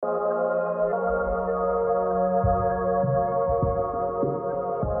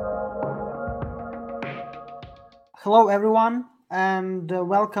Hello, everyone, and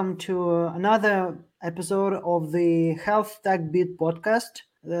welcome to another episode of the Health Tech Beat podcast.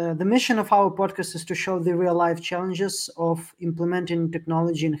 The mission of our podcast is to show the real life challenges of implementing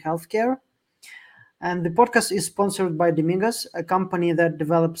technology in healthcare. And the podcast is sponsored by Dominguez, a company that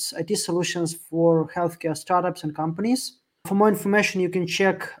develops IT solutions for healthcare startups and companies. For more information, you can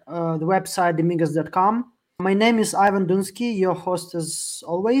check the website dominguez.com. My name is Ivan Dunsky, your host as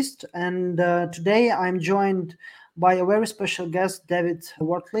always, and today I'm joined by a very special guest, David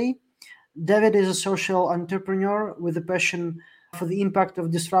Wortley. David is a social entrepreneur with a passion for the impact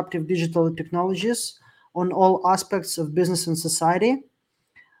of disruptive digital technologies on all aspects of business and society.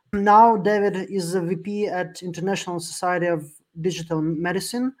 Now, David is a VP at International Society of Digital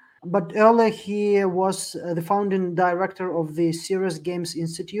Medicine, but earlier he was the founding director of the Serious Games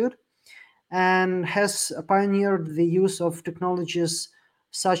Institute and has pioneered the use of technologies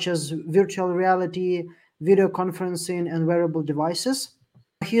such as virtual reality, video conferencing, and wearable devices.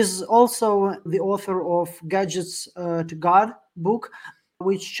 He's also the author of Gadgets to God book,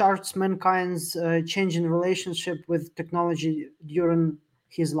 which charts mankind's changing relationship with technology during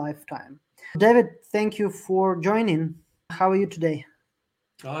his lifetime. David, thank you for joining. How are you today?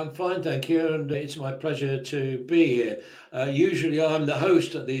 I'm fine, thank you, and it's my pleasure to be here. Usually I'm the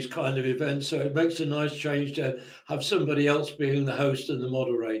host at these kind of events, so it makes a nice change to have somebody else being the host and the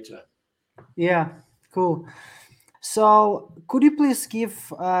moderator. Yeah, cool. So, could you please give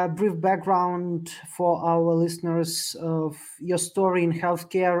a brief background for our listeners of your story in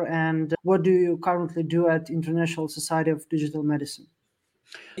healthcare and what do you currently do at International Society of Digital Medicine?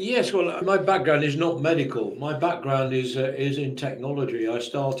 Yes, well, my background is not medical. My background is in technology. I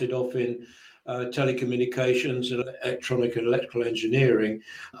started off in telecommunications and electronic and electrical engineering,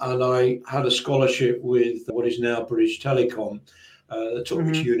 and I had a scholarship with what is now British Telecom. That took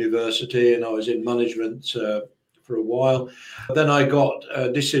me to Mm-hmm. university, and I was in management for a while. Then I got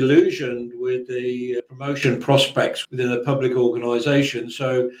disillusioned with the promotion prospects within a public organisation,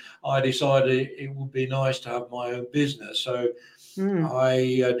 so I decided it would be nice to have my own business. So Mm.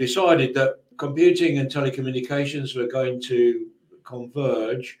 I decided that computing and telecommunications were going to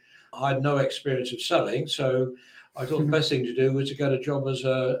converge. I had no experience of selling, so I thought the best thing to do was to get a job as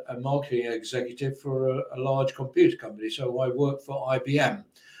a marketing executive for a large computer company. So I worked for IBM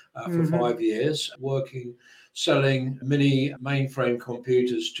for Mm-hmm. 5 years, selling mini mainframe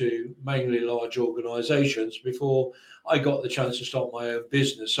computers to mainly large organizations before I got the chance to start my own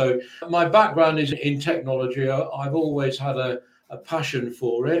business. So my background is in technology. I've always had a passion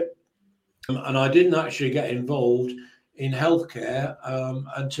for it. And I didn't actually get involved in healthcare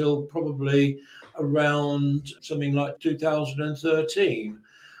until probably around something like 2013.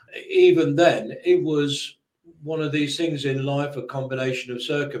 Even then, it was one of these things in life, a combination of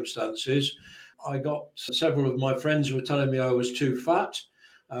circumstances. I got several of my friends were telling me I was too fat.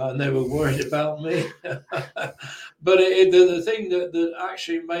 And they were worried about me. But the thing that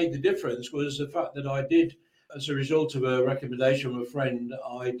actually made the difference was the fact that I did, as a result of a recommendation from a friend,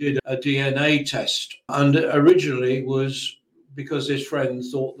 I did a DNA test. And originally it was because this friend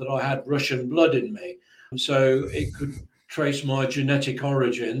thought that I had Russian blood in me. So it could trace my genetic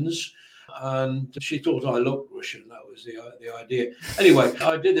origins. And she thought I looked Russian. That was the idea. Anyway,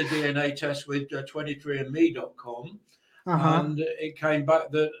 I did a DNA test with 23andme.com, Uh-huh. and it came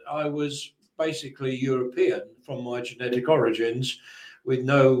back that I was basically European from my genetic origins, with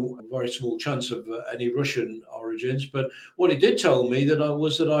no very small chance of any Russian origins. But what it did tell me that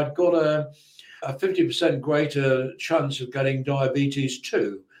I'd got a 50% greater chance of getting diabetes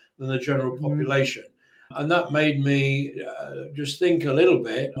too than the general Mm-hmm. population. And that made me just think a little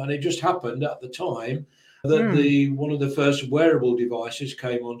bit. And it just happened at the time that Mm. the one of the first wearable devices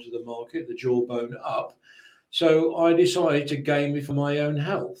came onto the market, the Jawbone Up. So I decided to gamify my own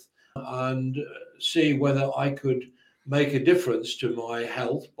health and see whether I could make a difference to my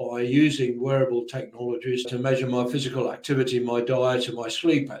health by using wearable technologies to measure my physical activity, my diet, and my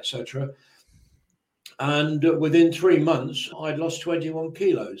sleep, etc. And within 3 months, I'd lost 21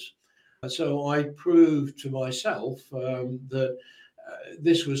 kilos. So I proved to myself that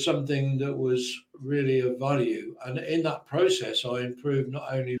this was something that was really of value. And in that process, I improved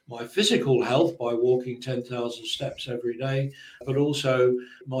not only my physical health by walking 10,000 steps every day, but also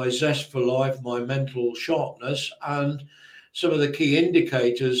my zest for life, my mental sharpness, and some of the key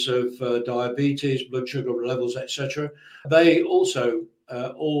indicators of diabetes, blood sugar levels, etc. They also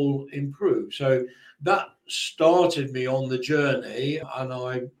all improve. So that started me on the journey, and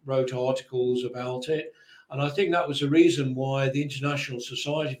I wrote articles about it. And I think that was the reason why the International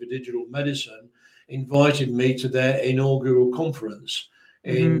Society for Digital Medicine invited me to their inaugural conference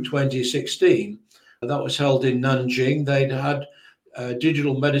in Mm-hmm. 2016. That was held in Nanjing. They'd had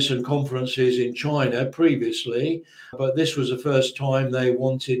digital medicine conferences in China previously, but this was the first time they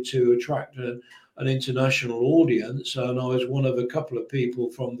wanted to attract an international audience. And I was one of a couple of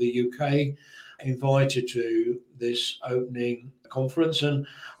people from the UK invited to this opening conference. And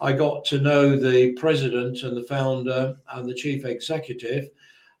I got to know the president and the founder and the chief executive.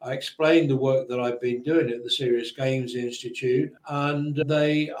 I explained the work that I've been doing at the Serious Games Institute, and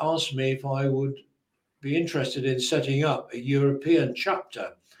they asked me if I would be interested in setting up a European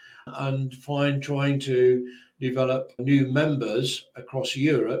chapter and trying to develop new members across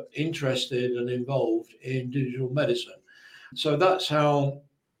Europe interested and involved in digital medicine. So that's how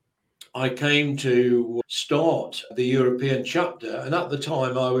I came to start the European chapter. And at the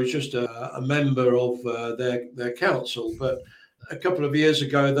time, I was just a member of their council. But a couple of years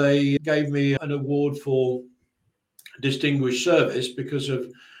ago, they gave me an award for distinguished service because of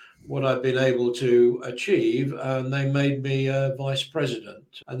what I've been able to achieve, and they made me vice president,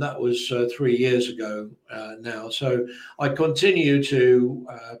 and that was 3 years ago now. So I continue to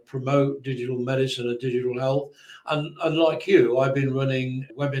promote digital medicine and digital health, and like you, I've been running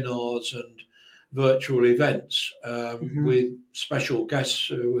webinars and virtual events with special guests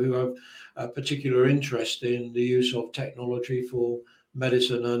who have a particular interest in the use of technology for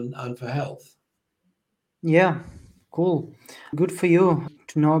medicine and for health. Yeah, cool. Good for you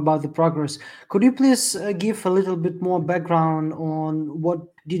to know about the progress. Could you please give a little bit more background on what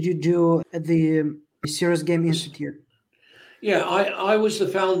did you do at the Serious Game Institute? Yeah, I was the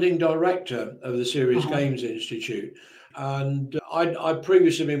founding director of the Serious Games Institute. And I'd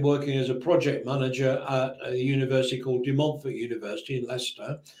previously been working as a project manager at a university called De Montfort University in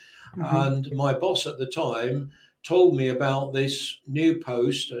Leicester. And my boss at the time told me about this new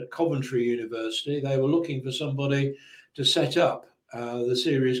post at Coventry University. They were looking for somebody to set up the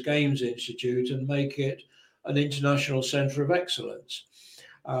Serious Games Institute and make it an international centre of excellence.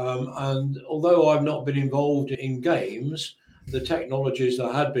 And although I've not been involved in games, the technologies that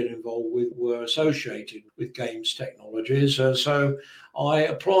I had been involved with were associated with games technologies. So I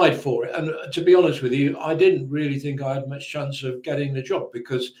applied for it. And to be honest with you, I didn't really think I had much chance of getting the job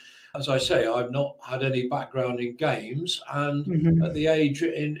because, as I say, I've not had any background in games. And at the age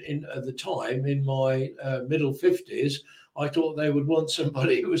at the time, in my middle 50s, I thought they would want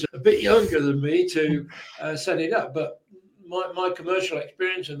somebody who was a bit younger than me to set it up. But my commercial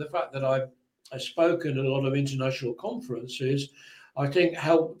experience and the fact that I've spoken at a lot of international conferences, I think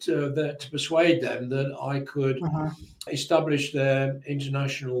helped to persuade them that I could establish their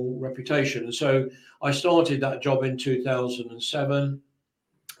international reputation. And so I started that job in 2007.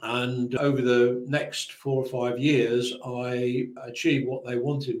 And over the next 4 or 5 years, I achieved what they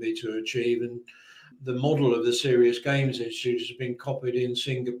wanted me to achieve. And the model of the Serious Games Institute has been copied in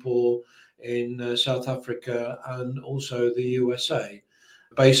Singapore, in South Africa, and also the USA.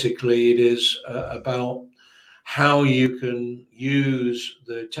 Basically, it is about how you can use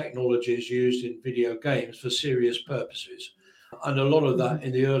the technologies used in video games for serious purposes. And a lot of that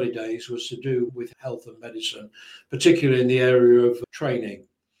in the early days was to do with health and medicine, particularly in the area of training.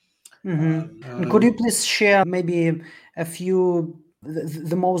 Could you please share maybe a few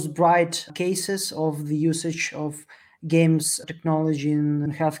the most bright cases of the usage of games technology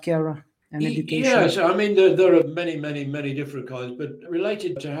in healthcare and education? Yes, I mean, there are many different kinds, but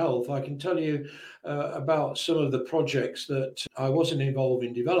related to health, I can tell you about some of the projects that I wasn't involved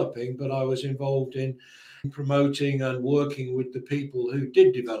in developing, but I was involved in promoting and working with the people who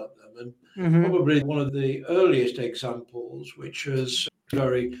did develop them. And probably one of the earliest examples, which was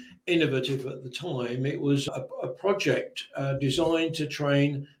very innovative at the time, it was a project designed to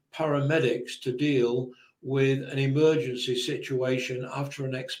train paramedics to deal with an emergency situation after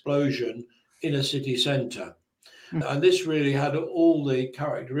an explosion in a city centre. And this really had all the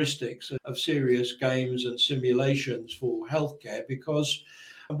characteristics of serious games and simulations for healthcare, because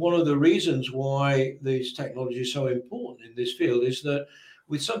one of the reasons why these technologies are so important in this field is that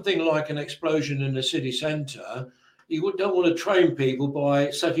with something like an explosion in a city centre, you don't want to train people by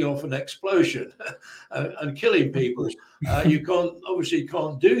setting off an explosion and killing people. You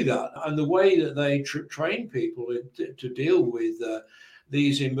can't do that. And the way that they train people to deal with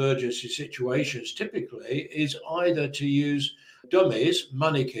these emergency situations typically is either to use dummies,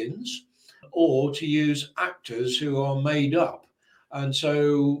 mannequins, or to use actors who are made up. And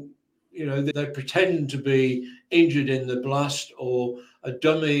so, they pretend to be injured in the blast, or a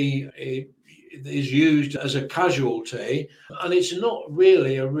dummy is used as a casualty, and it's not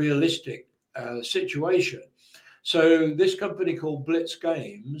really a realistic situation. So this company called Blitz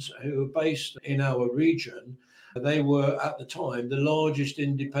Games, who are based in our region, They were at the time the largest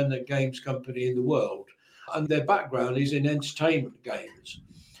independent games company in the world, and their background is in entertainment games.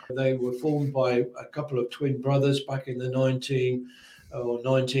 They were formed by a couple of twin brothers back in the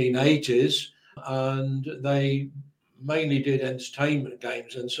 1980s, and they mainly did entertainment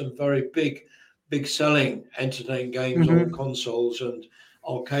games and some very big selling entertainment games on Mm-hmm. consoles and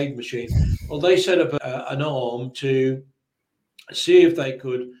arcade machines. Well, they set up an arm to see if they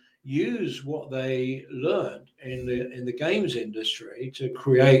could use what they learned in the games industry to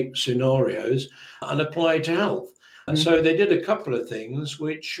create scenarios and apply it to health. And so they did a couple of things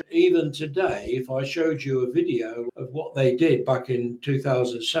which even today, if I showed you a video of what they did back in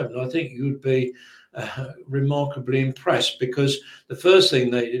 2007, I think you'd be remarkably impressed, because the first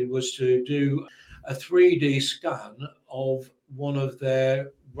thing they did was to do a 3D scan of one of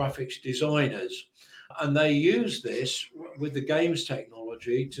their graphics designers. And they used this with the games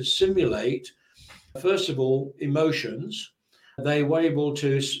technology to simulate, first of all, emotions. They were able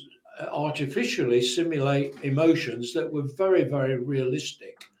to artificially simulate emotions that were very, very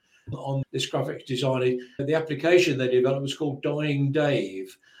realistic on this graphics designer. The application they developed was called Dying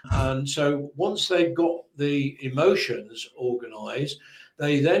Dave. And so once they got the emotions organized,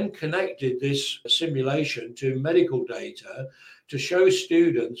 they then connected this simulation to medical data to show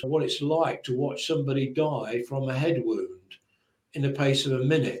students what it's like to watch somebody die from a head wound in the pace of a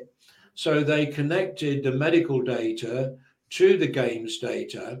minute. So they connected the medical data to the games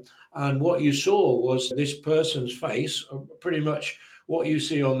data, and what you saw was this person's face, pretty much what you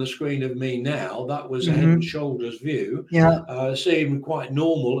see on the screen of me now. That was a head and shoulders view. Yeah. Seemed quite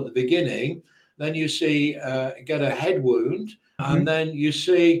normal at the beginning. Then you see get a head wound, and then you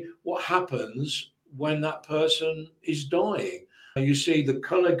see what happens when that person is dying. You see the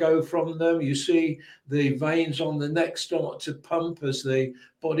color go from them. You see the veins on the neck start to pump as the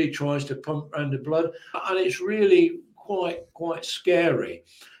body tries to pump around the blood, and it's really quite scary.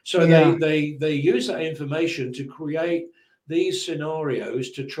 So they use that information to create these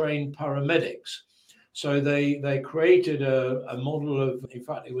scenarios to train paramedics. So they created a model of, in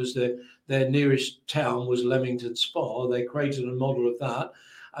fact, it was their nearest town was Leamington Spa. They created a model of that,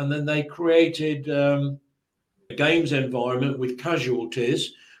 and then they created a games environment with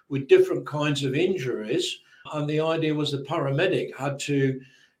casualties, with different kinds of injuries. And the idea was the paramedic had to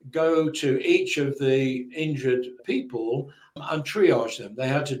go to each of the injured people and triage them. They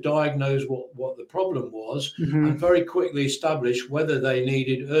had to diagnose what the problem was and very quickly establish whether they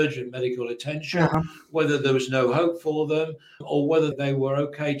needed urgent medical attention, whether there was no hope for them, or whether they were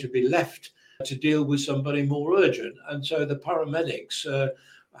okay to be left to deal with somebody more urgent. And so the paramedics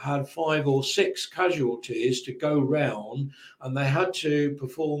had 5 or 6 casualties to go round, and they had to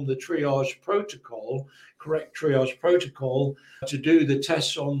perform the correct triage protocol, to do the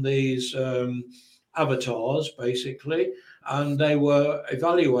tests on these avatars, basically, and they were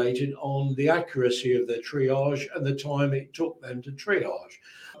evaluated on the accuracy of their triage and the time it took them to triage.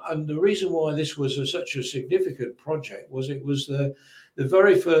 And the reason why this was such a significant project was it was the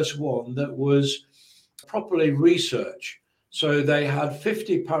very first one that was properly researched. So they had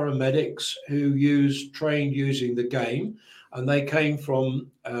 50 paramedics who trained using the game, and they came from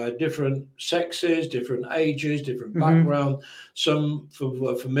different sexes, different ages, different background. Some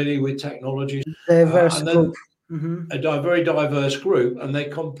were familiar with technology, and then a very diverse group. And they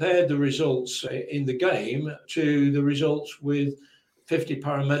compared the results in the game to the results with 50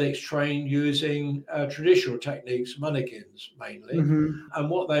 paramedics trained using traditional techniques, mannequins mainly. And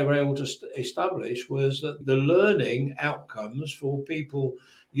what they were able to establish was that the learning outcomes for people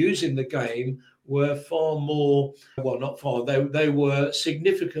using the game were they were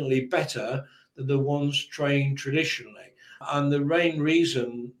significantly better than the ones trained traditionally. And the main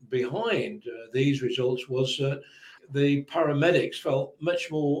reason behind these results was that the paramedics felt much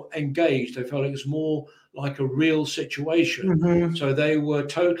more engaged. They felt it was more like a real situation. So they were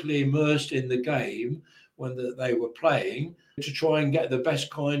totally immersed in the game when they were playing to try and get the best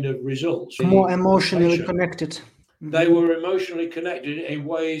kind of results. More emotionally connected. They were emotionally connected in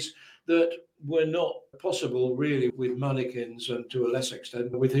ways that were not possible really with mannequins, and to a less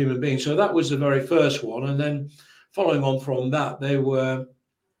extent with human beings. So that was the very first one. And then following on from that, there were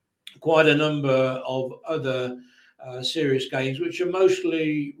quite a number of other serious games, which are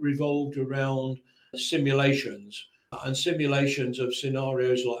mostly revolved around simulations of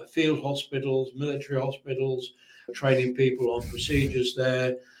scenarios like field hospitals, military hospitals, training people on procedures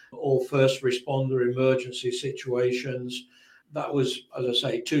there, or first responder emergency situations. That was, as I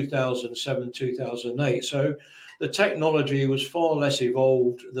say, 2007, 2008. So the technology was far less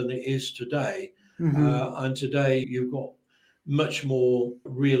evolved than it is today. And today you've got much more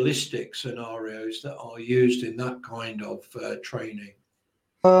realistic scenarios that are used in that kind of training.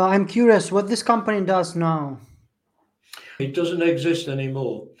 I'm curious what this company does now. It doesn't exist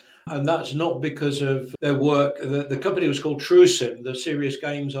anymore. And that's not because of their work. The company was called TrueSim. The serious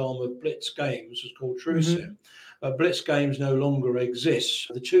games arm of Blitz Games was called TrueSim. Blitz Games no longer exists.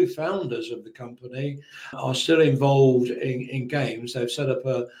 The two founders of the company are still involved in games. They've set up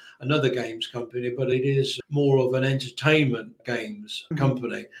another games company, but it is more of an entertainment games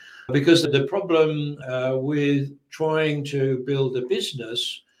company. Because the problem with trying to build a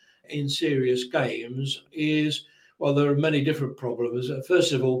business in serious games is, well, there are many different problems.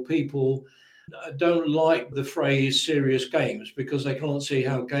 First of all, people don't like the phrase serious games because they can't see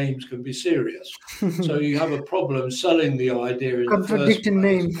how games can be serious. So you have a problem selling the idea in the first Contradicting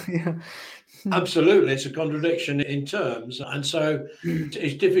place. name. Yeah. Absolutely, it's a contradiction in terms. And so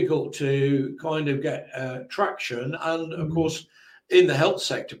it's difficult to kind of get traction. And of course, in the health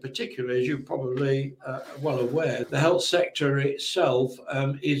sector, particularly, as you're probably well aware, the health sector itself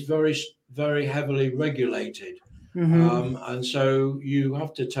is very, very heavily regulated. And so you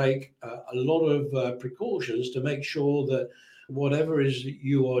have to take a lot of precautions to make sure that whatever is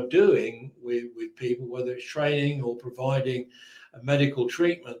you are doing with people, whether it's training or providing medical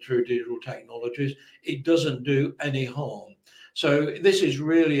treatment through digital technologies, it doesn't do any harm. So this is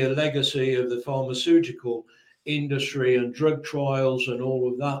really a legacy of the pharmaceutical industry and drug trials and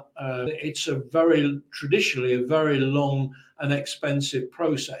all of that. It's traditionally a very long and expensive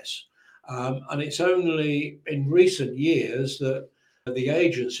process. And it's only in recent years that the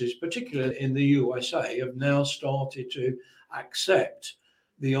agencies, particularly in the USA, have now started to accept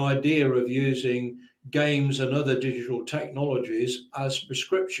the idea of using games and other digital technologies as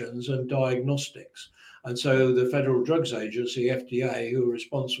prescriptions and diagnostics. And so the Federal Drugs Agency, FDA, who are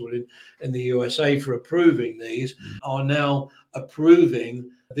responsible in the USA for approving these, are now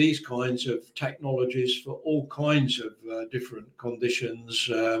approving these kinds of technologies for all kinds of different conditions,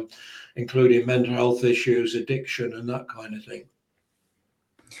 including mental health issues, addiction, and that kind of thing.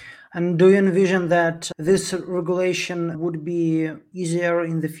 And do you envision that this regulation would be easier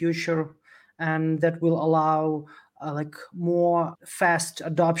in the future and that will allow like more fast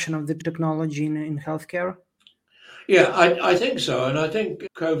adoption of the technology in healthcare? Yeah, I think so. And I think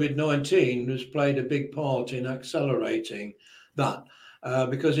COVID-19 has played a big part in accelerating that.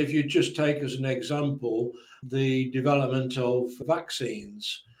 Because if you just take as an example the development of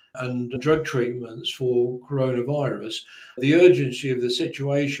vaccines and drug treatments for coronavirus, the urgency of the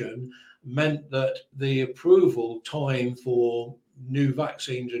situation meant that the approval time for new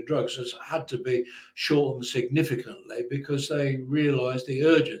vaccines and drugs has had to be shortened significantly because they realized the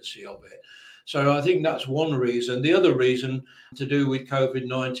urgency of it. So I think that's one reason. The other reason to do with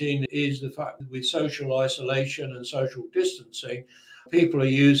COVID-19 is the fact that with social isolation and social distancing, people are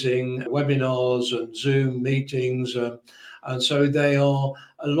using webinars and Zoom meetings, and so they are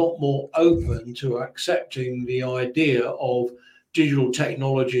a lot more open to accepting the idea of digital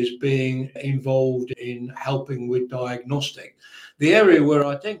technologies being involved in helping with diagnostic. The area where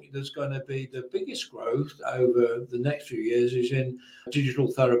I think there's going to be the biggest growth over the next few years is in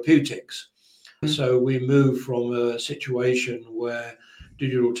digital therapeutics. So we move from a situation where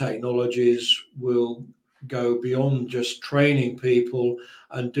digital technologies will go beyond just training people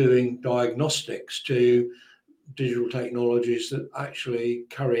and doing diagnostics to digital technologies that actually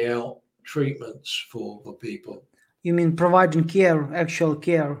carry out treatments for people. You mean providing care, actual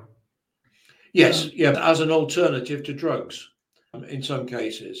care? Yes, yeah, as an alternative to drugs in some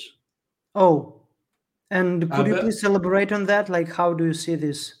cases. Oh, and could you But please elaborate on that? Like, how do you see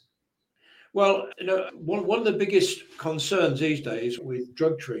this? well, one of the biggest concerns these days with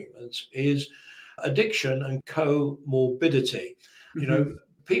drug treatments is addiction and comorbidity.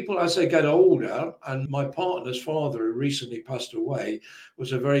 People as they get older, and my partner's father, who recently passed away,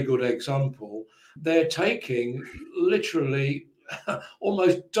 was a very good example. They're taking literally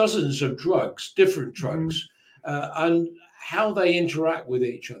almost dozens of drugs, different drugs, and how they interact with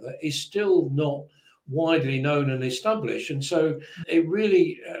each other is still not widely known and established. And so it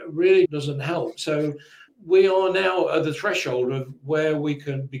really doesn't help. So we are now at the threshold of where we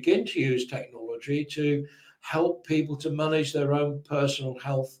can begin to use technology to help people to manage their own personal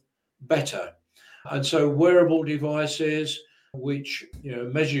health better. And so wearable devices which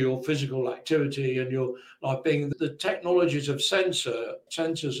measure your physical activity and your like being the technologies of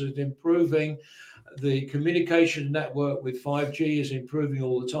sensors is improving, the communication network with 5G is improving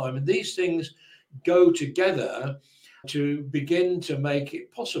all the time, and these things go together to begin to make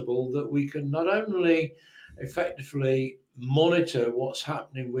it possible that we can not only effectively monitor what's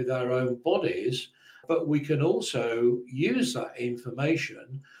happening with our own bodies, but we can also use that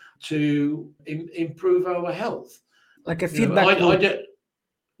information to improve our health. Like a feedback loop.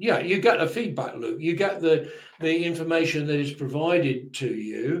 Yeah, you get a feedback loop. You get the information that is provided to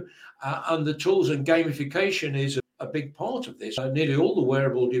you, and the tools, and gamification is a big part of this. Nearly all the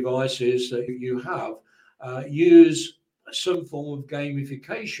wearable devices that you have use some form of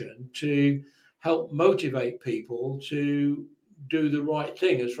gamification to help motivate people to do the right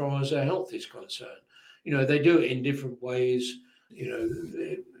thing as far as their health is concerned. They do it in different ways.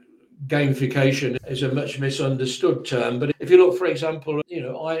 Gamification is a much misunderstood term, but if you look, for example,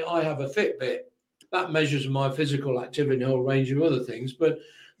 I have a Fitbit that measures my physical activity and a whole range of other things, but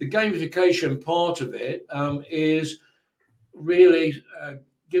the gamification part of it is really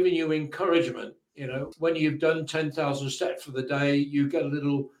giving you encouragement. When you've done 10,000 steps for the day, you get a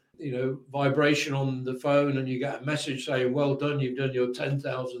little vibration on the phone, and you get a message saying, well done, you've done your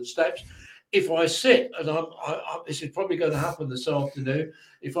 10,000 steps. If I sit, and this is probably going to happen this afternoon,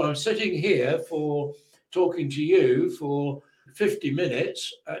 if I'm sitting here for talking to you for 50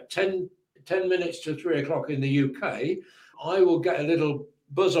 minutes at 10 minutes to 3 o'clock in the UK, I will get a little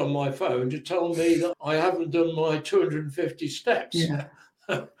buzz on my phone to tell me that I haven't done my 250 steps. Yeah.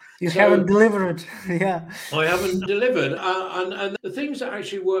 You haven't delivered. Yeah, I haven't delivered. And the things that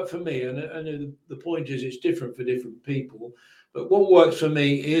actually work for me, and the point is it's different for different people, but what works for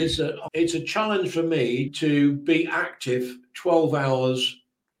me is that it's a challenge for me to be active 12 hours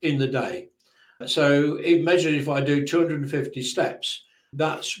in the day. So it measured, if I do 250 steps,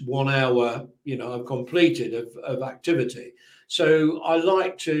 that's 1 hour, I've completed of activity. So I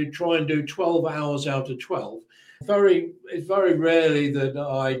like to try and do 12 hours out of 12. It's very rarely that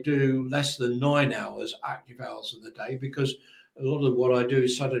I do less than 9 hours, active hours of the day, because a lot of what I do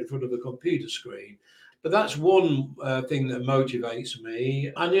is sat in front of a computer screen. But that's one thing that motivates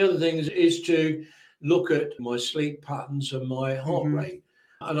me. And the other thing is to look at my sleep patterns and my heart rate.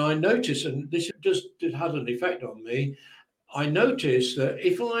 And I notice, and this just had an effect on me, I notice that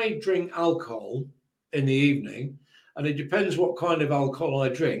if I drink alcohol in the evening, and it depends what kind of alcohol I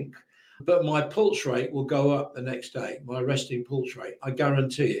drink, but my pulse rate will go up the next day. My resting pulse rate, I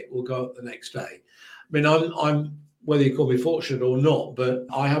guarantee it will go up the next day. I mean, I'm whether you call me fortunate or not, but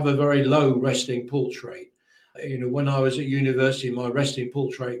I have a very low resting pulse rate. When I was at university, my resting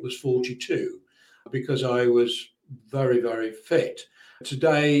pulse rate was 42 because I was very, very fit.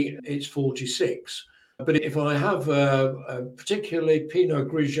 Today, it's 46. But if I have particularly Pinot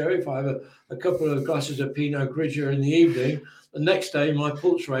Grigio, if I have a couple of glasses of Pinot Grigio in the evening, the next day my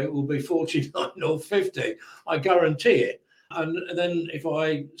pulse rate will be 49 or 50. I guarantee it. And then if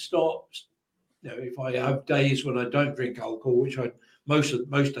I start, if I have days when I don't drink alcohol, which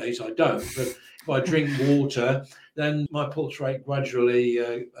most days I don't, but if I drink water, then my pulse rate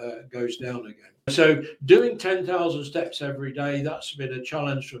gradually goes down again. So doing 10,000 steps every day, that's been a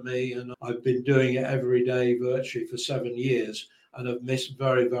challenge for me. And I've been doing it every day virtually for 7 years. And I've missed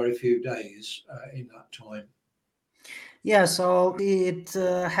very, very few days in that time. Yeah, so it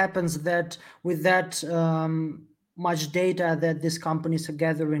happens that with that much data that these companies are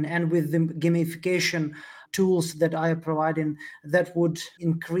gathering, and with the gamification tools that I am providing, that would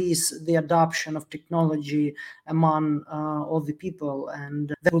increase the adoption of technology among all the people,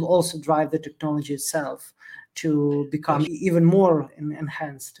 and that will also drive the technology itself to become even more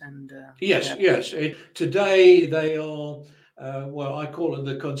enhanced. And yes. Today they are, I call it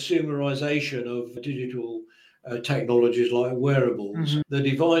the consumerization of digital technologies like wearables. The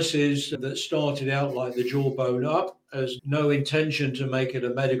devices that started out like the Jawbone Up has no intention to make it a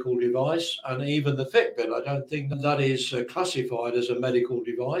medical device, and even the Fitbit, I don't think that is classified as a medical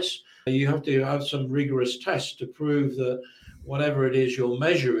device. You have to have some rigorous tests to prove that whatever it is you're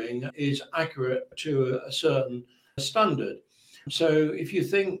measuring is accurate to a certain standard. So if you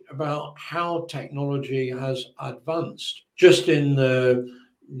think about how technology has advanced just in the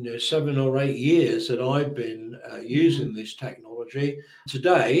 7 or 8 years that I've been using this technology,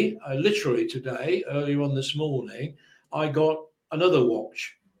 literally today, earlier on this morning, I got another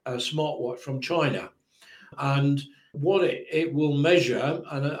watch, a smartwatch from China. And what it will measure,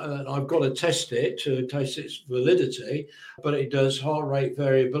 and I've got to test it to test its validity, but it does heart rate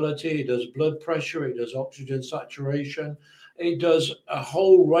variability, it does blood pressure, it does oxygen saturation, it does a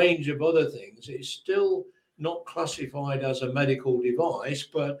whole range of other things. It's still not classified as a medical device,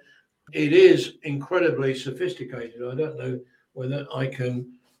 but it is incredibly sophisticated. I don't know whether I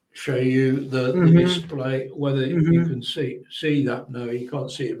can show you the display, whether you can see that. No, you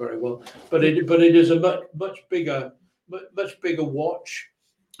can't see it very well, but it is a much bigger watch,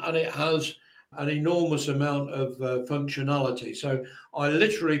 and it has an enormous amount of functionality. So I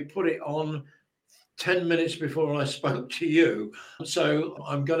literally put it on 10 minutes before I spoke to you. So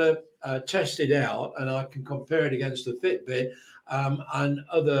I'm going to test it out, and I can compare it against the Fitbit and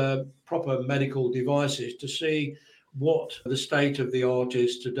other proper medical devices to see what the state of the art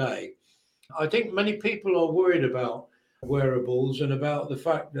is today. I think many people are worried about wearables and about the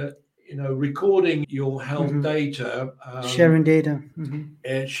fact that, recording your health Mhm. data, Sharing data.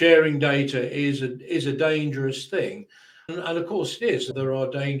 sharing data is a dangerous thing. And of course it is. There are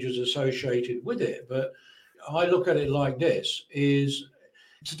dangers associated with it. But I look at it like this: is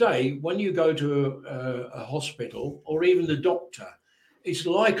today, when you go to a hospital or even the doctor, it's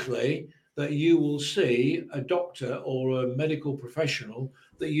likely that you will see a doctor or a medical professional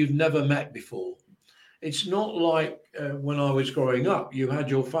that you've never met before. It's not like when I was growing up, you had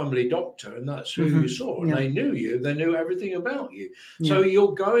your family doctor and that's who you saw, and Yeah, they knew you, they knew everything about you. yeah. So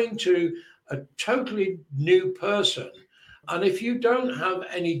you're going to a totally new person. And if you don't have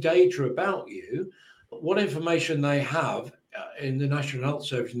any data about you, what information they have in the National Health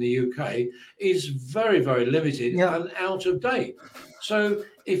Service in the UK is very, very limited Yeah. and out of date. So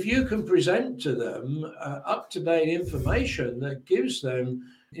if you can present to them up to date information that gives them,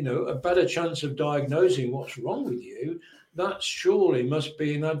 a better chance of diagnosing what's wrong with you, that surely must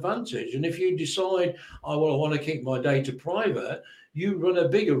be an advantage. And if you decide, oh, well, I want to keep my data private, you run a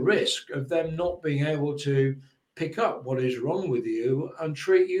bigger risk of them not being able to pick up what is wrong with you and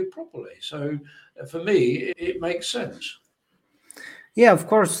treat you properly. So for me, it makes sense. Yeah, of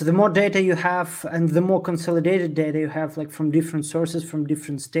course. The more data you have and the more consolidated data you have, like from different sources, from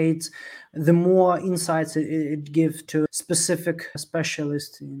different states, the more insights it gives to specific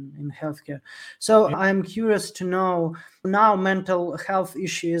specialists in healthcare. So Yeah. I'm curious to know, now mental health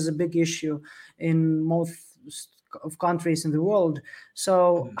issue is a big issue in most of countries in the world.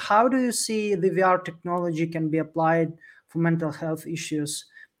 So how do you see the VR technology can be applied for mental health issues?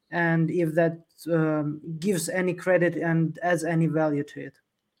 And if that gives any credit and adds any value to it.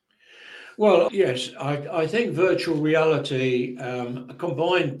 Well, yes, I think virtual reality,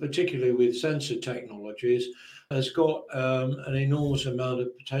 combined particularly with sensor technologies, has got an enormous amount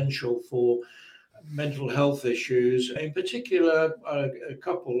of potential for mental health issues. In particular, a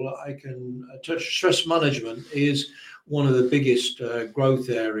couple I can touch. Stress management is one of the biggest growth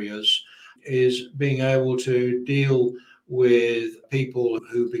areas, is being able to deal with people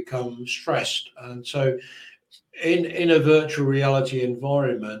who become stressed. And so in a virtual reality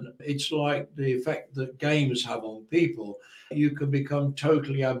environment, it's like the effect that games have on people. You can become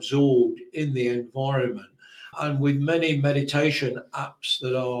totally absorbed in the environment. And with many meditation apps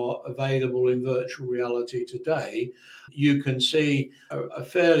that are available in virtual reality today, you can see a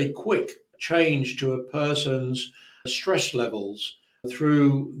fairly quick change to a person's stress levels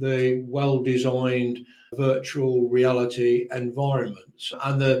through the well designed virtual reality environments.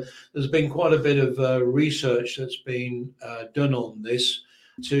 And there's been quite a bit of research that's been done on this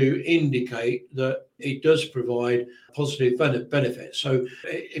to indicate that it does provide positive benefits. So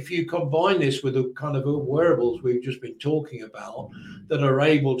if you combine this with the kind of wearables we've just been talking about that are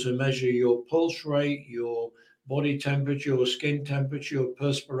able to measure your pulse rate, your body temperature, your skin temperature, your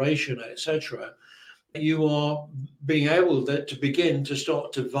perspiration, etc., you are being able to begin to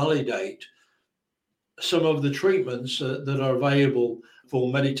start to validate some of the treatments that are available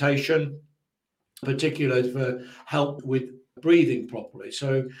for meditation, particularly for help with breathing properly.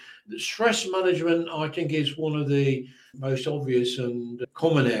 So, the stress management, I think, is one of the most obvious and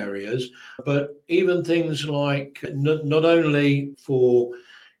common areas, but even things like not only for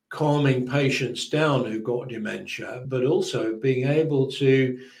calming patients down who've got dementia, but also being able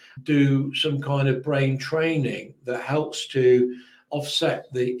to do some kind of brain training that helps to offset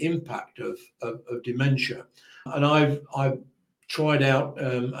the impact of dementia. And I've tried out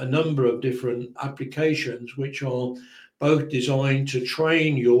a number of different applications which are both designed to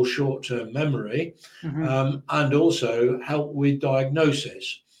train your short-term memory and also help with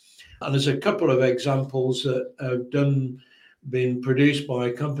diagnosis. And there's a couple of examples that have been produced by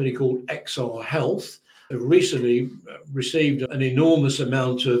a company called XR Health. Have recently received an enormous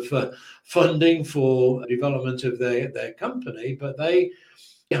amount of funding for development of their company, but they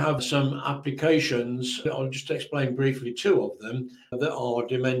have some applications. I'll just explain briefly two of them that are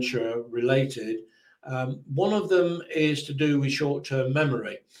dementia related. One of them is to do with short-term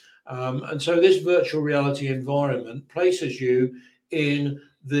memory. And so this virtual reality environment places you in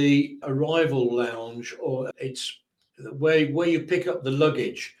the arrival lounge, or it's where you pick up the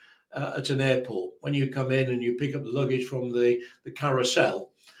luggage at an airport when you come in and you pick up the luggage from the carousel.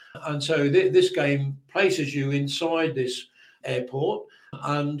 And so this game places you inside this airport,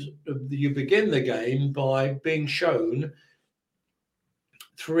 and you begin the game by being shown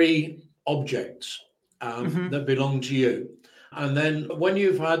three objects Mm-hmm. that belong to you. And then when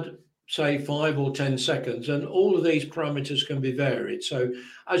you've had, say, 5 or 10 seconds, and all of these parameters can be varied. So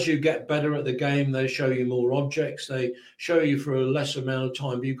as you get better at the game, they show you more objects, they show you for a less amount of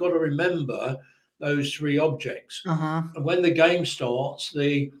time. But you've got to remember those 3 objects. Uh-huh. And when the game starts,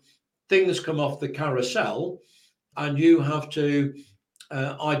 the things come off the carousel, and you have to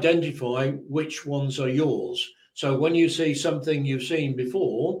identify which ones are yours. So when you see something you've seen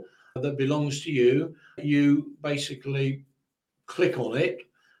before that belongs to you, you basically click on it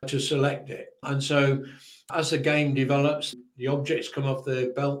to select it. And so as the game develops, the objects come off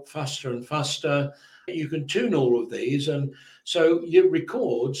the belt faster and faster. You can tune all of these, and so it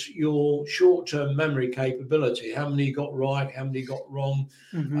records your short-term memory capability, how many you got right, how many you got wrong,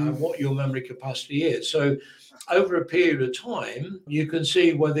 Mm-hmm. what your memory capacity is. So over a period of time, you can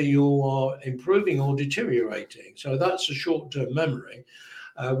see whether you are improving or deteriorating. So that's a short-term memory.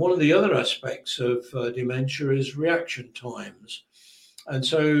 One of the other aspects of dementia is reaction times. And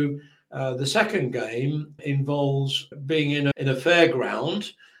so the second game involves being in a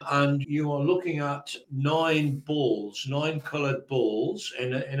fairground, and you are looking at 9 balls, 9 colored balls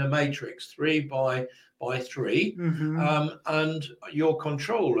in a matrix, 3 by 3. Mm-hmm. And your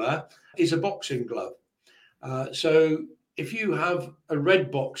controller is a boxing glove. So if you have a red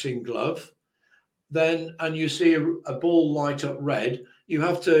boxing glove, then and you see a ball light up red, you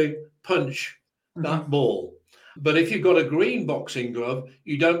have to punch that Mm-hmm. ball. But if you've got a green boxing glove,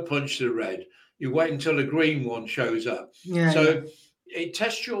 you don't punch the red. You wait until a green one shows up. Yeah, yeah. So it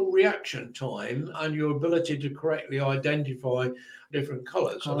tests your reaction time and your ability to correctly identify different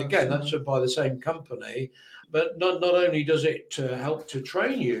colors. And Colors. again, that's by the same company. But not only does it help to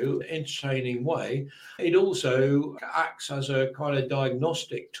train you in an entertaining way, it also acts as a kind of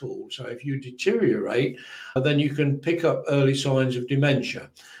diagnostic tool. So if you deteriorate, then you can pick up early signs of dementia.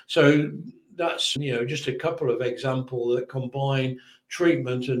 So that's just a couple of examples that combine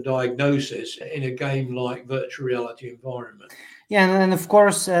treatment and diagnosis in a game like virtual reality environment. Yeah, and of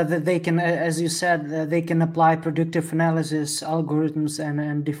course that they can, as you said, they can apply predictive analysis algorithms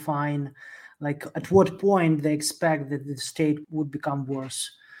and define, like, at what point they expect that the state would become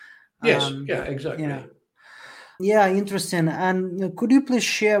worse. Yes, Um, yeah, yeah, exactly. yeah, interesting. And could you please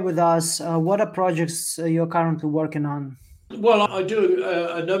share with us what are projects you're currently working on? Well, I do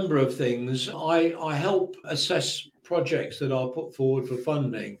a number of things. I help assess projects that are put forward for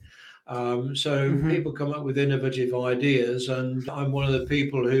funding. So Mm-hmm. people come up with innovative ideas, and I'm one of the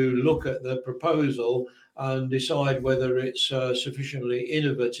people who look at the proposal and decide whether it's sufficiently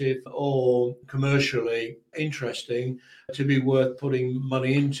innovative or commercially interesting to be worth putting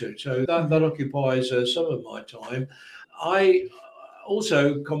money into. So that Mm-hmm. occupies some of my time. I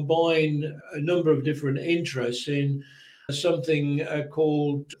also combine a number of different interests in something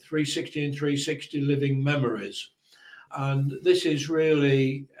called 360 and 360 Living Memories. And this is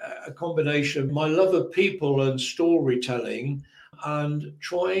really a combination of my love of people and storytelling and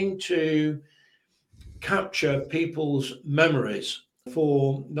trying to capture people's memories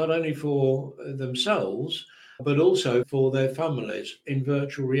for not only for themselves, but also for their families in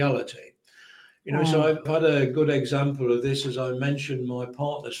virtual reality. So Oh. I've had a good example of this. As I mentioned, my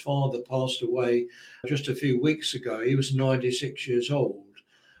partner's father passed away just a few weeks ago. He was 96 years old,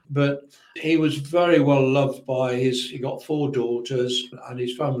 but he was very well loved by he got 4 daughters and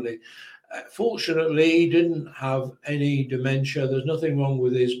his family. Fortunately, he didn't have any dementia. There's nothing wrong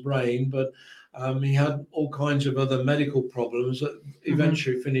with his brain, but he had all kinds of other medical problems that Mm-hmm.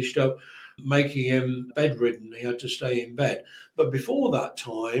 eventually finished up making him bedridden. He had to stay in bed. But before that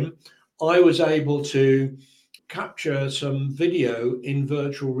time, I was able to capture some video in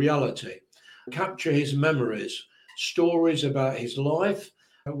virtual reality, capture his memories, stories about his life.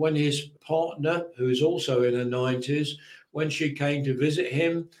 When his partner, who is also in her 90s, when she came to visit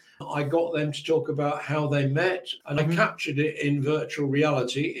him, I got them to talk about how they met, and I Mm-hmm. captured it in virtual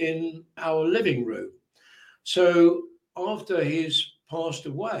reality in our living room. So after he's passed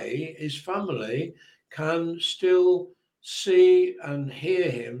away, his family can still see and hear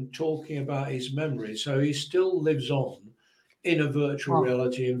him talking about his memories. So he still lives on in a virtual Wow.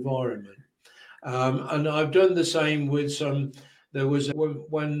 reality environment. And I've done the same with some. There was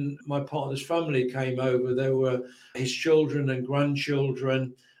when my partner's family came over, there were his children and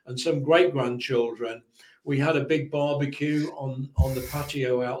grandchildren and some great grandchildren. We had a big barbecue on the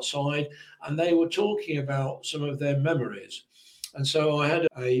patio outside, and they were talking about some of their memories. And so I had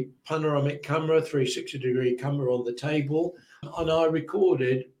a panoramic camera, 360-degree camera on the table, and I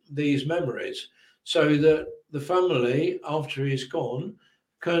recorded these memories so that the family, after he's gone,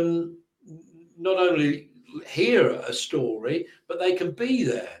 can not only hear a story, but they can be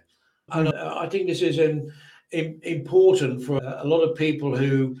there. And I think this is important for a lot of people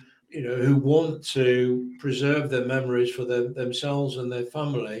who, who want to preserve their memories for themselves and their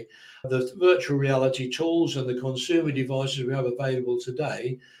family. The virtual reality tools and the consumer devices we have available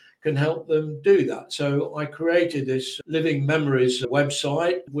today can help them do that. So I created this Living Memories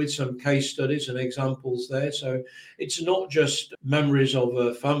website with some case studies and examples there. So it's not just memories of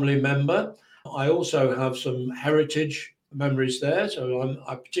a family member. I also have some heritage memories there. So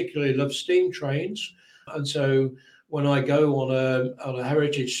I particularly love steam trains. And so when I go on a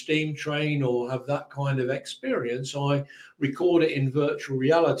heritage steam train or have that kind of experience, I record it in virtual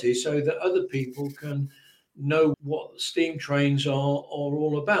reality so that other people can know what steam trains are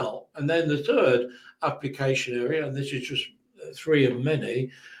all about. And then the third application area, and this is just three of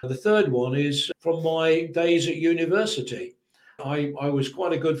many, the third one is from my days at university. I was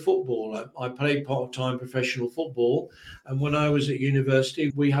quite a good footballer. I played part-time professional football. And when I was at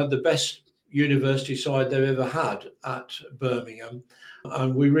university, we had the best university side they've ever had at Birmingham.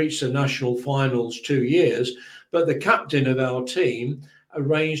 And we reached the national finals 2 years. But the captain of our team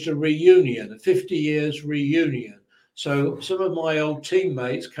arranged a reunion, a 50 years reunion. So some of my old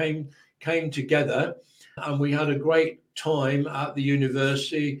teammates came together and we had a great time at the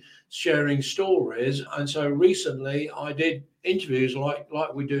university sharing stories. And so recently I did interviews like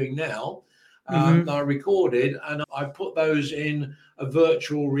we're doing now. That I recorded, and I put those in a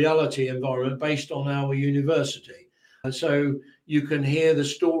virtual reality environment based on our university. And so you can hear the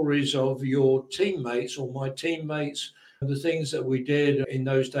stories of your teammates or my teammates, the things that we did in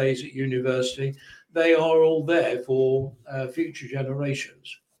those days at university. They are all there for future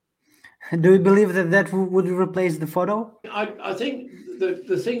generations. Do you believe that would replace the photo? I think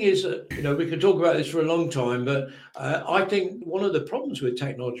the thing is that, we could talk about this for a long time, but I think one of the problems with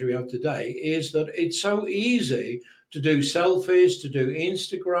technology we have today is that it's so easy to do selfies, to do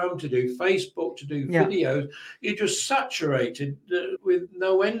Instagram, to do Facebook, to do videos. You're just saturated with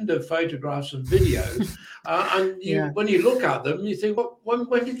no end of photographs and videos. When you look at them, you think,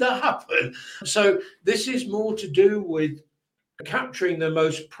 when did that happen? So this is more to do with capturing the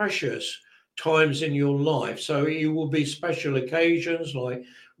most precious times in your life. So it will be special occasions like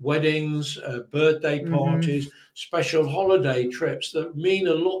weddings, birthday parties, special holiday trips that mean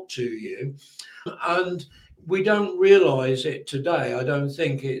a lot to you. And we don't realize it today. I don't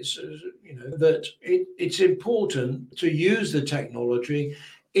think it's, that it's important to use the technology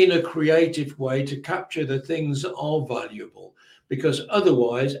in a creative way to capture the things that are valuable, because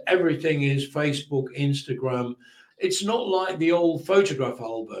otherwise everything is Facebook, Instagram. It's not like the old photograph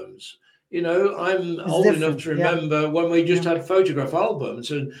albums. I'm old enough to remember when we just had photograph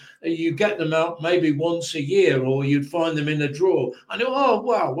albums, and you get them out maybe once a year, or you'd find them in a drawer. I know, oh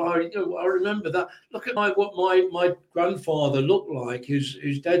wow, I remember that. Look at what my grandfather looked like,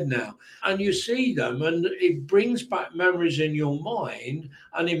 who's dead now, and you see them, and it brings back memories in your mind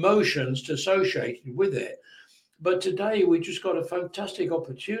and emotions associated with it. But today we just got a fantastic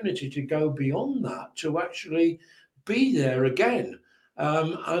opportunity to go beyond that, to actually be there again.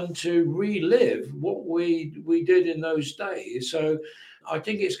 And to relive what we did in those days. So I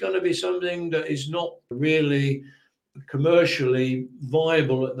think it's going to be something that is not really commercially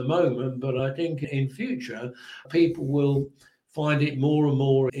viable at the moment, but I think in future people will find it more and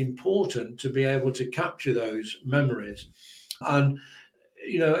more important to be able to capture those memories. And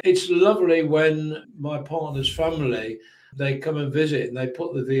it's lovely when my partner's family, they come and visit and they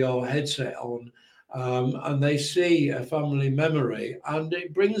put the VR headset on, and they see a family memory, and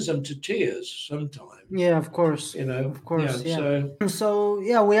it brings them to tears sometimes. Yeah, of course. Of course. Yeah. So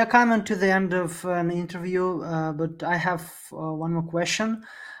we are coming to the end of an interview, but I have one more question.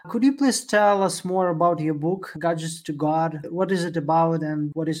 Could you please tell us more about your book, Gadgets to God? What is it about,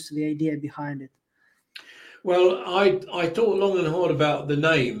 and what is the idea behind it? Well, I thought long and hard about the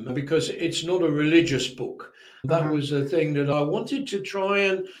name because it's not a religious book. That was a thing that I wanted to try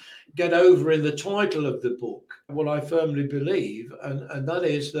and get over in the title of the book, what I firmly believe, and that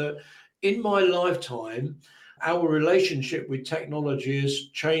is that in my lifetime, our relationship with technology has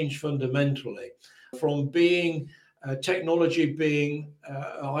changed fundamentally from being technology being,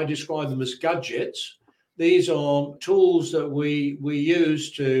 I describe them as gadgets. These are tools that we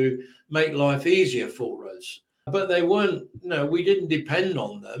use to make life easier for us. But they weren't, we didn't depend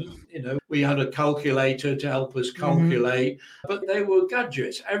on them. We had a calculator to help us calculate, but they were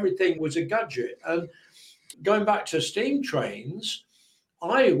gadgets. Everything was a gadget. And going back to steam trains,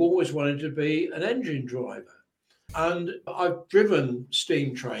 I always wanted to be an engine driver. And I've driven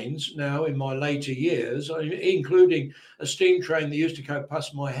steam trains now in my later years, including a steam train that used to go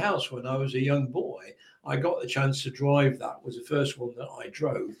past my house when I was a young boy. I got the chance to drive that, was the first one that I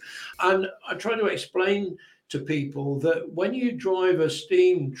drove. And I try to explain to people that when you drive a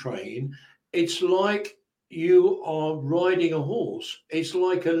steam train, it's like you are riding a horse. It's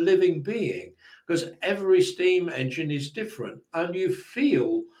like a living being, because every steam engine is different. And you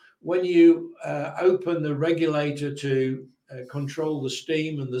feel when you open the regulator to control the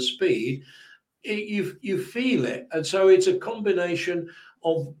steam and the speed, you feel it. And so it's a combination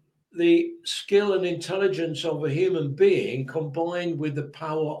of the skill and intelligence of a human being combined with the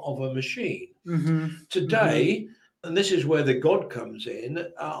power of a machine. Today, and this is where the God comes in,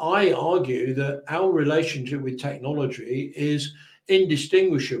 I argue that our relationship with technology is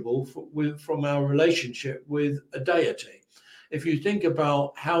indistinguishable from our relationship with a deity. If you think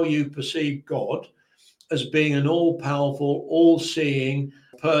about how you perceive God as being an all-powerful, all-seeing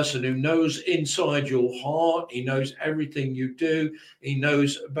person who knows inside your heart, he knows everything you do, he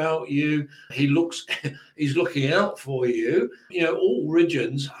knows about you, he's looking out for you. You know, all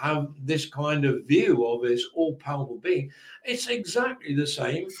religions have this kind of view of this all-powerful being. It's exactly the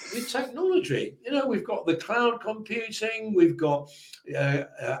same with technology. You know, we've got the cloud computing, we've got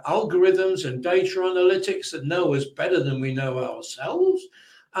algorithms and data analytics that know us better than we know ourselves.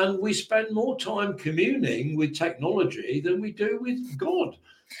 And we spend more time communing with technology than we do with God.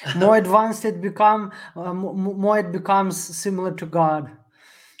 More advanced it more it becomes similar to God.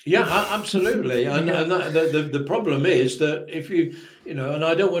 Yeah, absolutely. And the problem is that if you know, and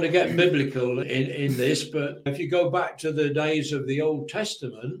I don't want to get biblical in this, but if you go back to the days of the Old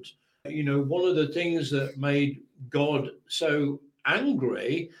Testament, you know, one of the things that made God so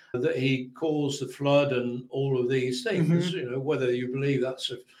angry that he caused the flood and all of these things, you know, whether you believe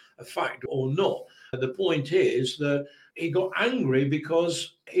that's a fact or not. The point is that he got angry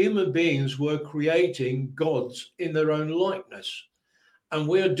because human beings were creating gods in their own likeness. And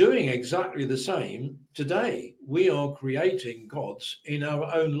we're doing exactly the same today. We are creating gods in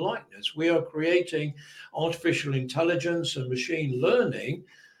our own likeness. We are creating artificial intelligence and machine learning,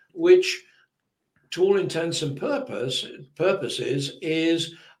 which to all intents and purposes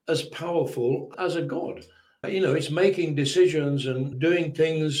is as powerful as a god. You know, it's making decisions and doing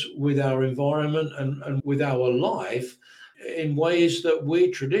things with our environment and with our life in ways that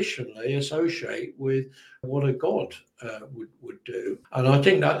we traditionally associate with what a god would do. And I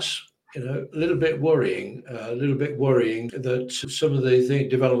think that's, you know, a little bit worrying that some of the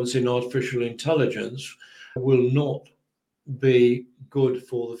developments in artificial intelligence will not be good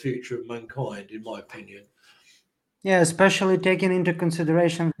for the future of mankind, in my opinion. Yeah, especially taking into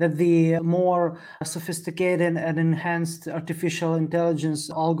consideration that the more sophisticated and enhanced artificial intelligence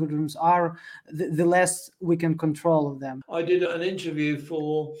algorithms are, the less we can control them. I did an interview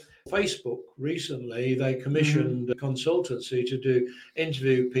for Facebook recently. They commissioned a consultancy to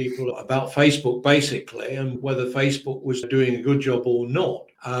interview people about Facebook, basically, and whether Facebook was doing a good job or not.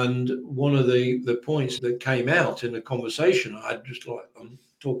 And one of the points that came out in the conversation, I'd just like, I'm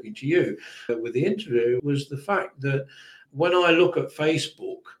talking to you with the interview, was the fact that when I look at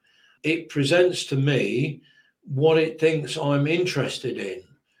Facebook, it presents to me what it thinks I'm interested in.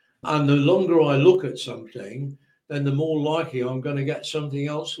 And the longer I look at something, then the more likely I'm going to get something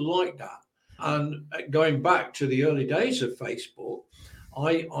else like that. And going back to the early days of Facebook,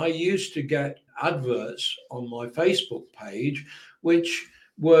 I used to get adverts on my Facebook page, which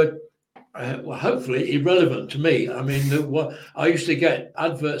were well, hopefully irrelevant to me. I mean, I used to get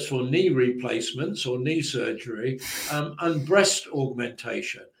adverts for knee replacements or knee surgery and breast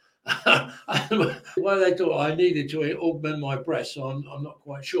augmentation. Well, they thought I needed to augment my breasts, so I'm not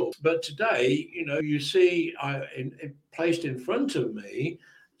quite sure. But today, you know, you see placed in front of me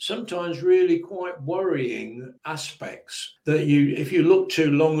sometimes really quite worrying aspects that if you look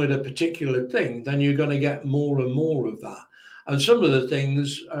too long at a particular thing, then you're going to get more and more of that. And some of the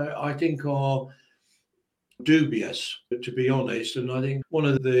things I think are dubious, to be honest. And I think one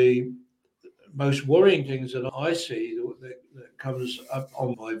of the most worrying things that I see that comes up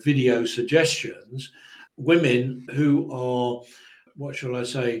on my video suggestions, women who are, what shall I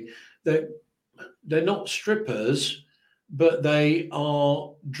say, they're not strippers, but they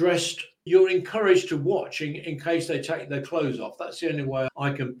are dressed. You're encouraged to watch in case they take their clothes off. That's the only way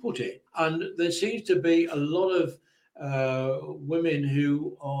I can put it. And there seems to be a lot of women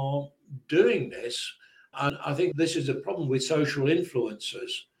who are doing this. And I think this is a problem with social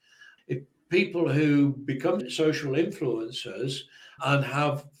influencers. If people who become social influencers and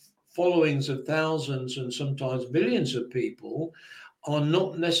have followings of thousands and sometimes millions of people are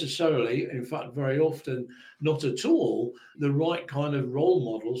not necessarily, in fact, very often not at all, the right kind of role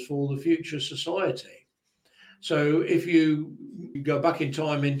models for the future society. So if you go back in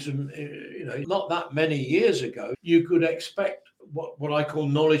time into, not that many years ago, you could expect what I call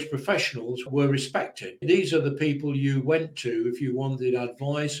knowledge professionals were respected. These are the people you went to if you wanted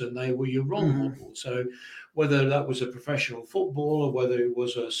advice, and they were your role model. So whether that was a professional footballer, whether it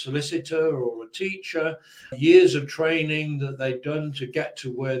was a solicitor or a teacher, years of training that they'd done to get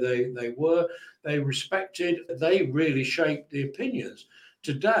to where they were, they respected, they really shaped the opinions.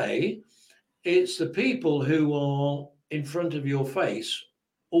 Today, it's the people who are in front of your face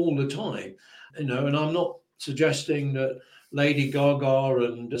all the time, and I'm not suggesting that Lady Gaga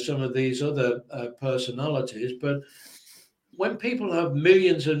and some of these other personalities, but when people have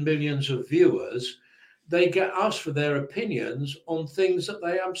millions and millions of viewers, they get asked for their opinions on things that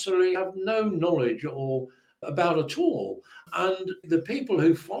they absolutely have no knowledge or about at all. And the people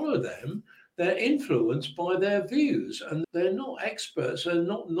who follow them, they're influenced by their views, and they're not experts, they're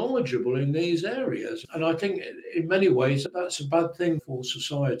not knowledgeable in these areas. And I think in many ways that's a bad thing for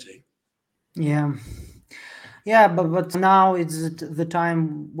society. Yeah. Yeah, but now it's the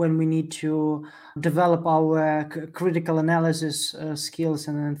time when we need to develop our critical analysis skills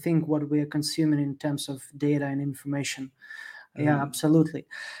and think what we are consuming in terms of data and information. Yeah, absolutely.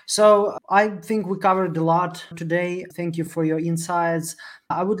 So I think we covered a lot today. Thank you for your insights.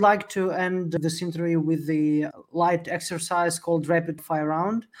 I would like to end this interview with the light exercise called rapid fire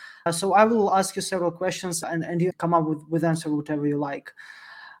round. So I will ask you several questions, and you come up with answer whatever you like.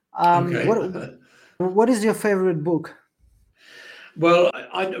 Okay. What is your favorite book? Well,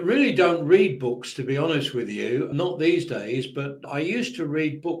 I really don't read books, to be honest with you, not these days, but I used to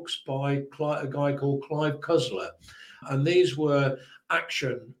read books by a guy called Clive Cussler. And these were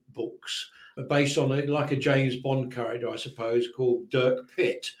action books based on it, like a James Bond character, I suppose, called Dirk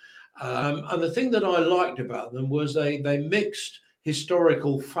Pitt. And the thing that I liked about them was they mixed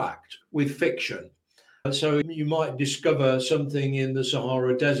historical fact with fiction. So you might discover something in the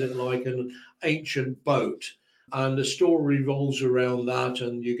Sahara Desert, like an ancient boat, and the story revolves around that,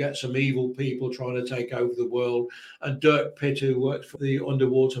 and you get some evil people trying to take over the world. And Dirk Pitt, who works for the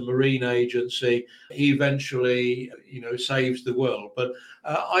Underwater Marine Agency, he eventually, saves the world. But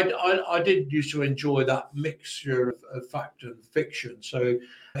I did used to enjoy that mixture of fact and fiction. So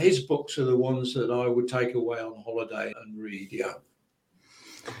his books are the ones that I would take away on holiday and read. Yeah.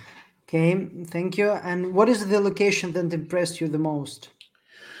 Okay, thank you. And what is the location that impressed you the most?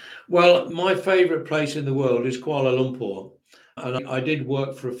 Well, my favorite place in the world is Kuala Lumpur. And I did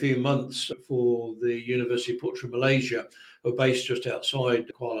work for a few months for the University of Putra Malaysia, who are based just outside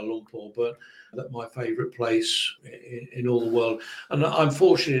Kuala Lumpur, but that's my favorite place in all the world. And I'm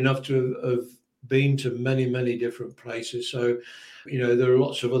fortunate enough to have been to many, many different places. So, there are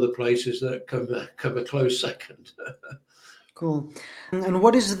lots of other places that come a close second. Cool. And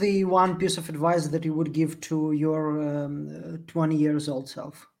what is the one piece of advice that you would give to your 20 years old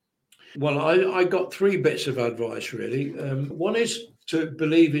self? Well, I got three bits of advice, really. One is to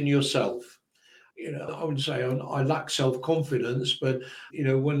believe in yourself. I would say I lack self-confidence, but,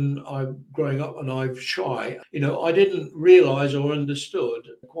 when I'm growing up and I'm shy, I didn't realize or understood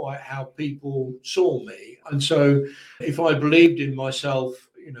quite how people saw me. And so if I believed in myself,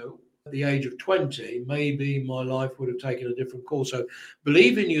 at the age of 20, maybe my life would have taken a different course. So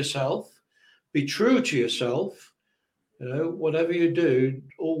believe in yourself, be true to yourself. Whatever you do,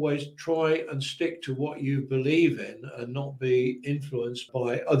 always try and stick to what you believe in and not be influenced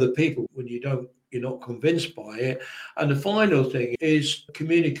by other people when you're not convinced by it. And the final thing is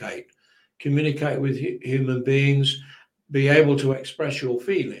communicate. Communicate with human beings, be able to express your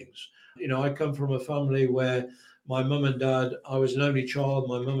feelings. I come from a family where my mum and dad, I was an only child,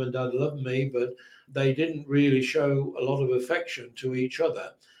 my mum and dad loved me, but they didn't really show a lot of affection to each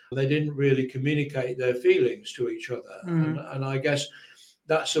other. They didn't really communicate their feelings to each other. And I guess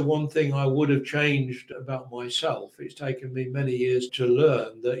that's the one thing I would have changed about myself. It's taken me many years to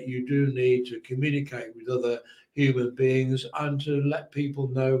learn that you do need to communicate with other human beings and to let people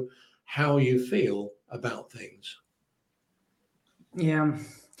know how you feel about things. Yeah.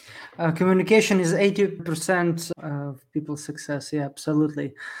 Communication is 80% of people's success. Yeah,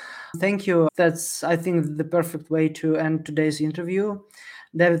 absolutely. Thank you. That's, I think, the perfect way to end today's interview.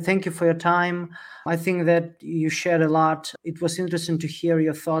 David, thank you for your time. I think that you shared a lot. It was interesting to hear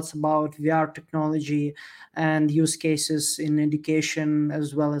your thoughts about VR technology and use cases in education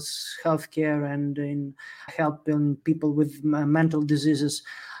as well as healthcare and in helping people with mental diseases.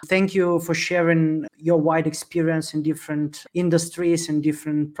 Thank you for sharing your wide experience in different industries and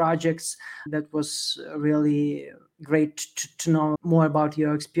different projects. That was really great to know more about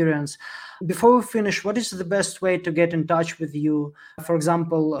your experience. Before we finish, what is the best way to get in touch with you? For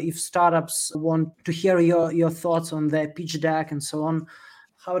example, if startups want to hear your thoughts on their pitch deck and so on,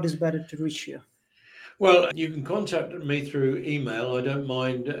 how it is better to reach you? Well, you can contact me through email. I don't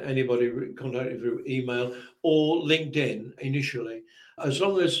mind anybody contacting through email or LinkedIn initially. As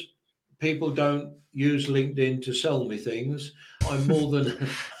long as people don't use LinkedIn to sell me things, I'm more than,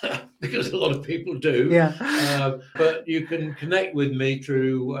 because a lot of people do. Yeah. But you can connect with me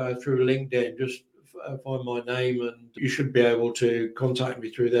through LinkedIn. Just find my name, and you should be able to contact me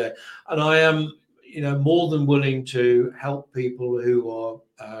through there. And I am, more than willing to help people who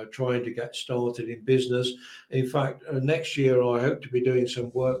are trying to get started in business. In fact, next year I hope to be doing some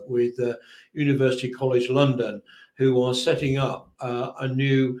work with University College London, who are setting up a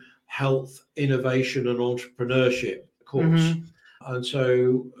new health innovation and entrepreneurship course. And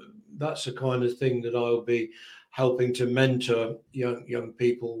so that's the kind of thing that I'll be helping to mentor young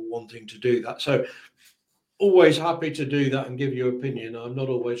people wanting to do that. So always happy to do that and give you opinion. I'm not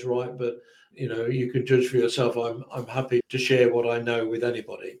always right, but you can judge for yourself. I'm happy to share what I know with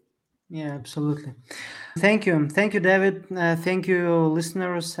anybody. Yeah, absolutely. Thank you, David. Thank you,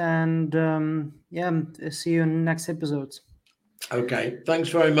 listeners, and see you in next episodes. Okay, thanks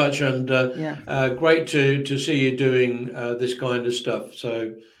very much, and great to see you doing this kind of stuff.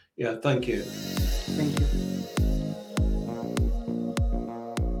 So, yeah, thank you. Thank you.